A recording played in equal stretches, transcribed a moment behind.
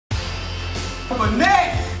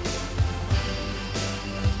Finesse!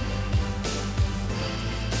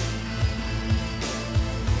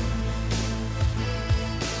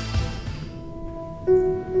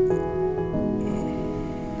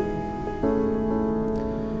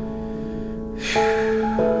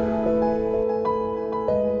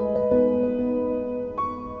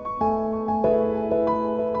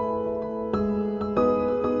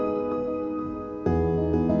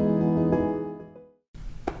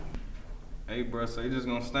 Hey, bro, so you just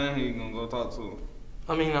gonna stand here? You gonna go talk to her?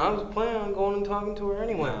 I mean, I was planning on going and talking to her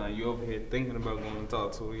anyway. Nah, you over here thinking about going to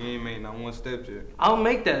talk to her. You ain't made not one step yet. I'll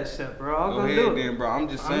make that step, bro. I'll go do ahead it. then, bro. I'm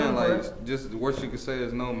just saying, like, just the worst you can say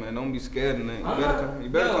is no, man. Don't be scared of that. You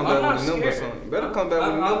better come back with a number or something. You better come back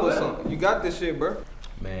with a number or something. You got this shit, bro.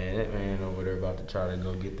 Man, that man over there about to try to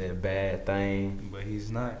go get that bad thing. But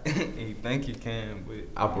he's not. He think he can,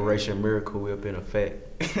 but Operation Miracle Whip in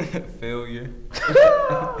effect. failure.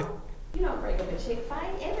 You don't break up a chick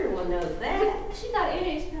fight. Everyone knows that. She got in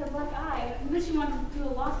it. She had a black eye. And then she wanted to do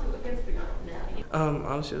a lawsuit against the girl.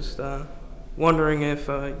 I was just wondering if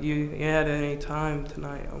you had any time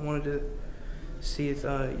tonight. I wanted to see if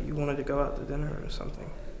you wanted to go out to dinner or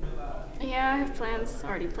something. Yeah, I have plans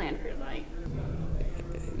already planned for tonight.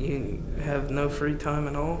 You have no free time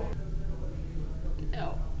at all?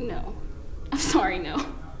 No. I'm sorry, no.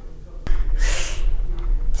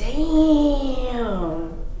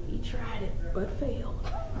 Damn. He tried it, but failed.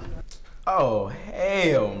 Oh,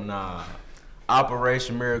 hell nah.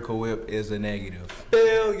 Operation Miracle Whip is a negative.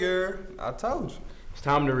 Failure. I told you. It's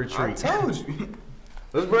time to retreat. I told you.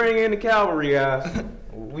 Let's bring in the cavalry, guys.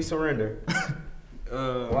 We surrender.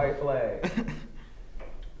 White flag.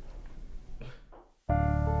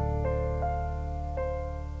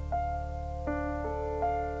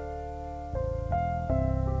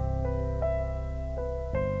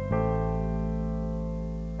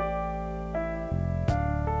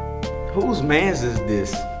 Whose man's is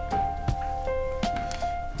this?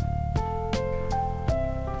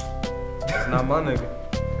 That's not my nigga.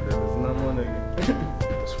 That's not my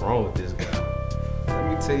nigga. What's wrong with this guy? Let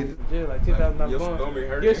me tell you. Yeah, like 2,000 Your going. stomach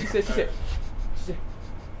hurt. Yeah, she said,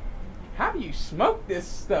 how do you smoke this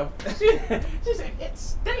stuff? She said, it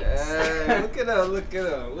stinks. Hey, look at her, look at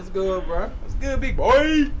her. What's good, bro? What's good, big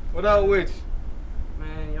boy? What up with you?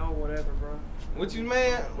 Man, y'all whatever, bro. What you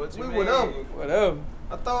man? What you we mean? whatever. Whatever.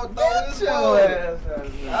 I thought this was.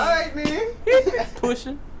 Alright then.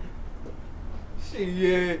 Pushing.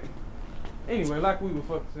 Shit. Anyway, like we were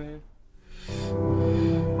fucking saying.